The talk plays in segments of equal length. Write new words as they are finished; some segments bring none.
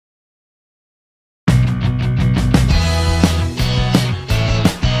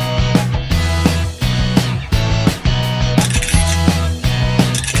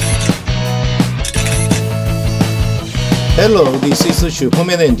Hello, this is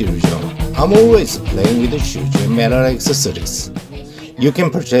Shoeperman and Delusion. I'm always playing with shoes and metal accessories. You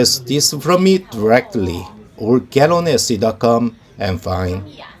can purchase this from me directly or get on Etsy.com and find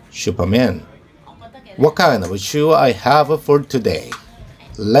Shoeperman. What kind of shoe I have for today?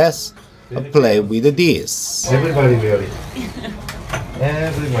 Let's play with this. Everybody wear it.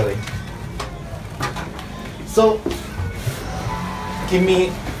 Everybody. So, give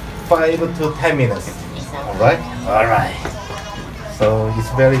me 5 to 10 minutes. Alright? Alright. So, it's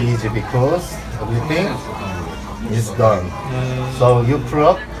very easy because everything is done. So, you pull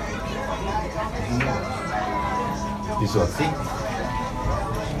up this one, see?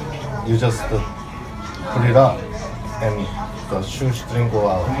 You just pull it up and the shoestring go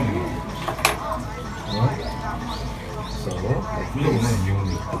out. So, like this.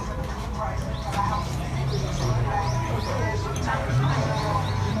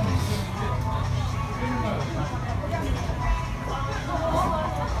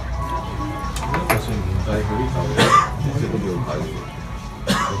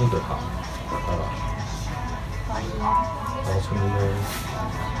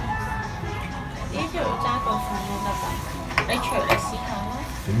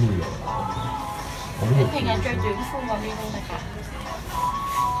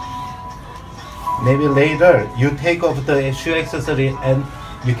 Maybe later you take off the shoe accessory and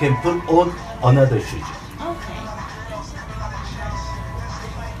you can put on another shoe. Okay.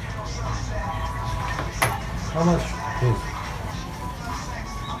 How much is?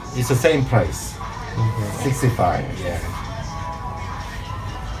 It's the same price. 65. Yeah.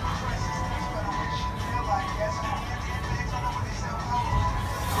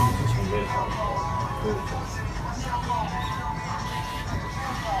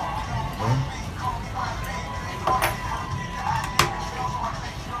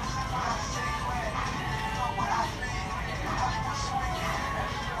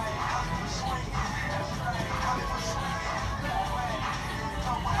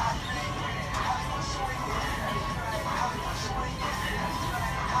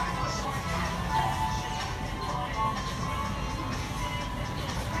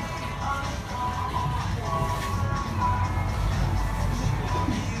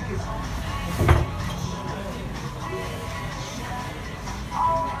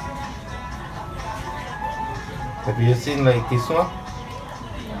 Have you seen like this one?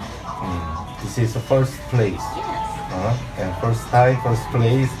 This is the first place. Yes. And first time, first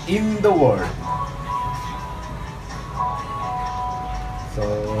place in the world.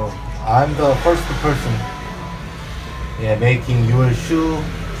 So I'm the first person making your shoe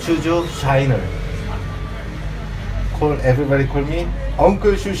shiner. Everybody call me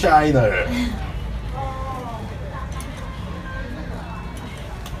Uncle Shoe Shiner.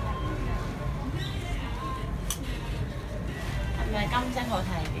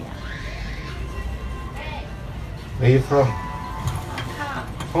 Where are you from?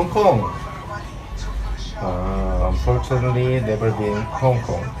 Hong Kong. Unfortunately, never been Hong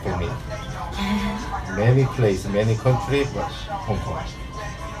Kong for me. Many places, many countries, but Hong Kong.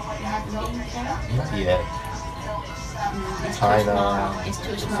 You haven't been there? Not yet. It's China. Too small. It's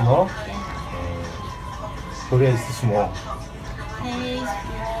too Too small. small? Yeah. Korea is small. Place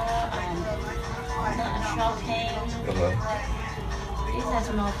more not shopping. These are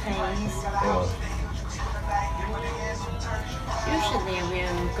small place. Usually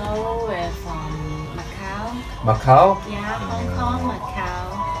we'll go with Macau. Macau? Yeah, Hong Kong, Macau.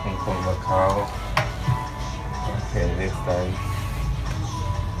 Hong Kong, Macau. Okay, next time.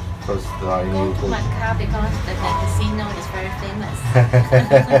 First time Go you to go. Macau because the casino is very famous.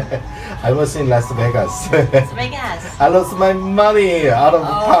 I was in Las Vegas. Las Vegas. I lost my money out of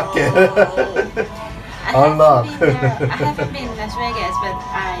pocket. I haven't been in Las Vegas, but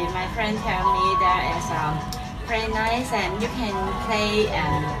my friend tell me there is very nice and you can play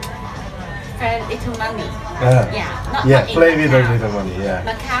very little money. Not play with Macau. a little money. Yeah.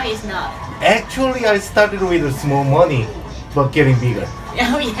 Macau is not. Actually, I started with a small money, but getting bigger.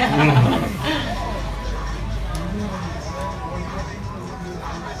 Oh yeah.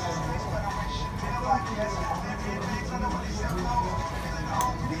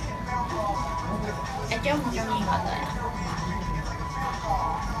 Em中唔中意我哋啊？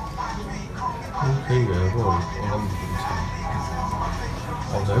 OK 嘅，不過我諗唔點襯。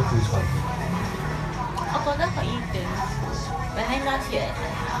牛仔褲襯。我覺得可以短褲，你喺嗰次嚟睇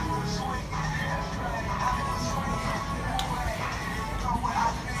下。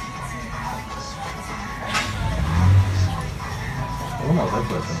我覺得牛仔褲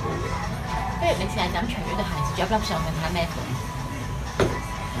係襯到嘅。不如你試下咁除咗對鞋子，着粒上去睇下咩款。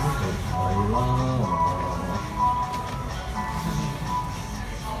係啦。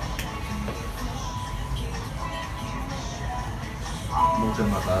着物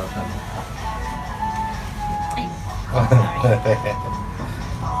打得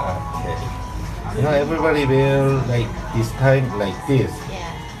Okay. You know, everybody wear like this time like this.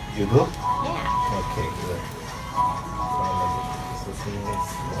 Yeah. You do? Yeah. Okay, good. So the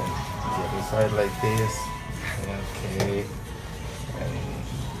other side like this. Okay. And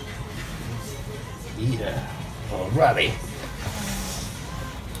yeah. Alrighty.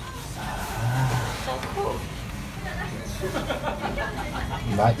 So cool.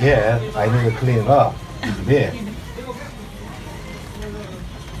 Not yet. I need to clean it up. It's big.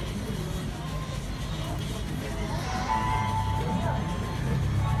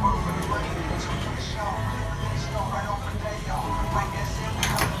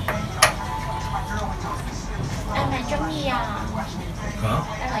 Anh mà中意啊？ 嚇？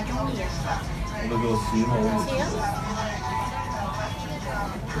 Anh mà中意啊？ 你叫我試冇？試啊！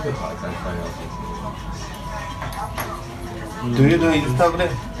呢個牌仔細有少少。 Do you do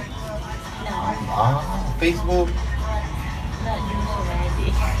Instagram? No, Ah, Facebook? not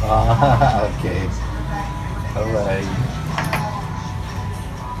usually. Ah, okay. Alright.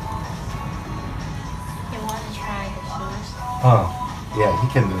 You want to try the shoes? Yeah, he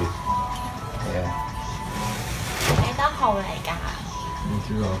can do it. Yeah. 幾多號嚟㗎？唔知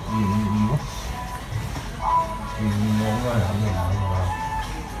啊，255咯，255應該係肯定冇㗎啦。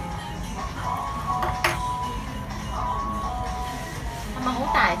係咪好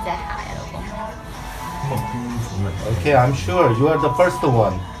大隻鞋啊，老公？咁啊邊款嚟？ Okay, I'm sure you are the first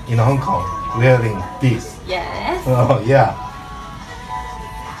one in Hong Kong wearing this. Yes. Oh, yeah.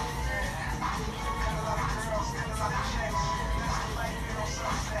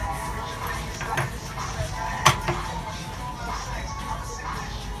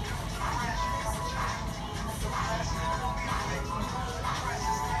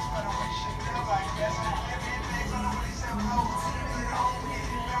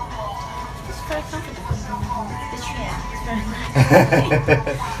 It's very comfortable. The chair is very nice.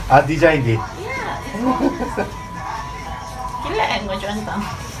 Ah, design it. Yeah, it's nice. 幾靚嗰張凳。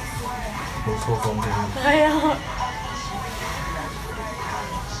冇疏光嘅。係啊。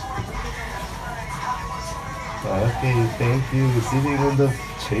Okay, thank you. Sitting on the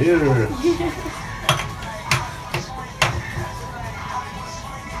chair.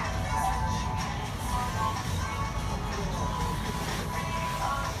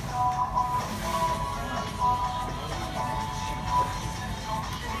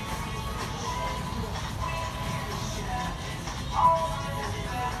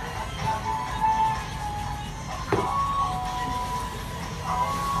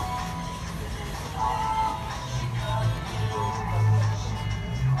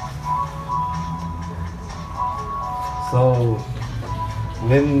 So,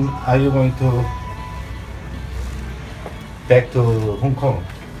 when are you going to back to Hong Kong?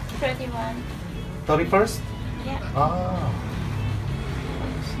 31. 31st? Yeah. Ah, I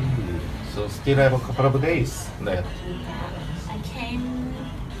see. So still have a couple of days left. I came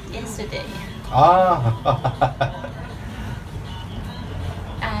yesterday. Ah,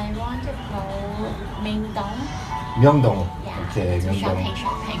 I want to go Mingdong. Myeongdong. Yeah. Okay, to Myeongdong.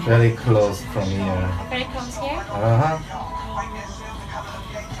 shopping. Very close from here. Very close here. Uh-huh.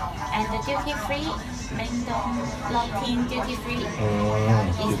 And the duty free, Mingdong Lock-in duty free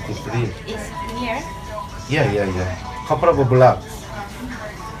Duty free. is near. Yeah. Couple of blocks.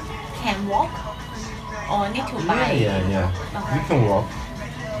 Can walk or need to buy. Yeah. Okay. You can walk.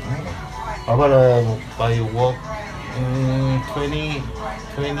 How about by walk 20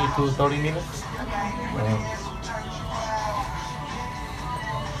 to 30 minutes?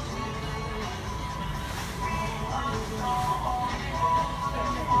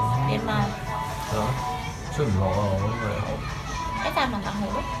 Điểm mà. 嚇？出唔落啊！我因為一陣問下佢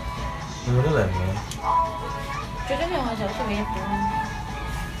咯。你覺得靚唔靚？最緊要我就好似你一般，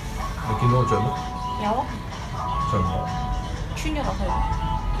你見到我着咩？有啊，着唔落。穿咗落去。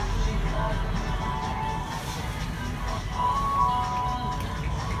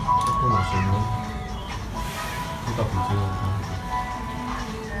一般咪算咯，好特別啫喎。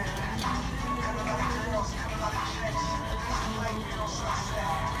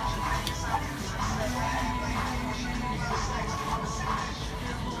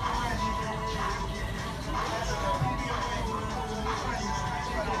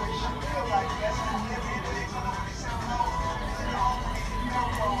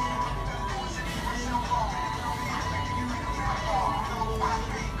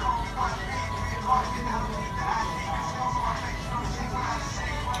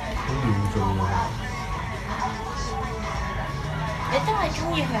好嚴重喎！你都係中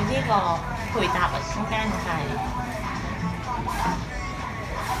意佢呢個配搭啊，中間嗰塊。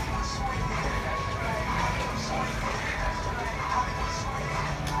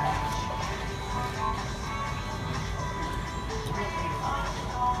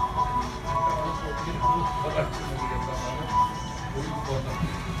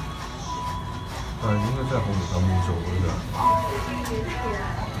應該真係好唔敢做嗰個。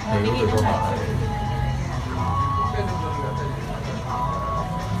你嗰對波鞋。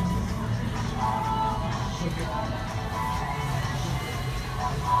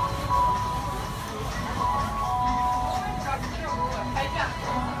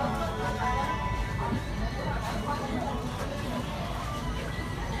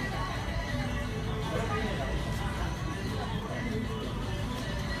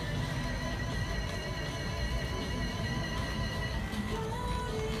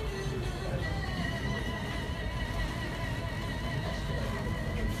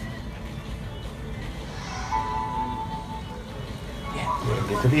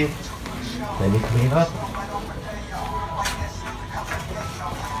A little bit. Let me clean up.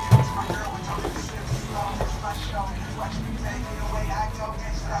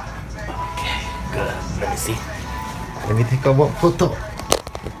 Okay, good. Let me see. Let me take a one photo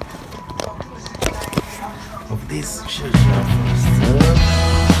of this shoe first.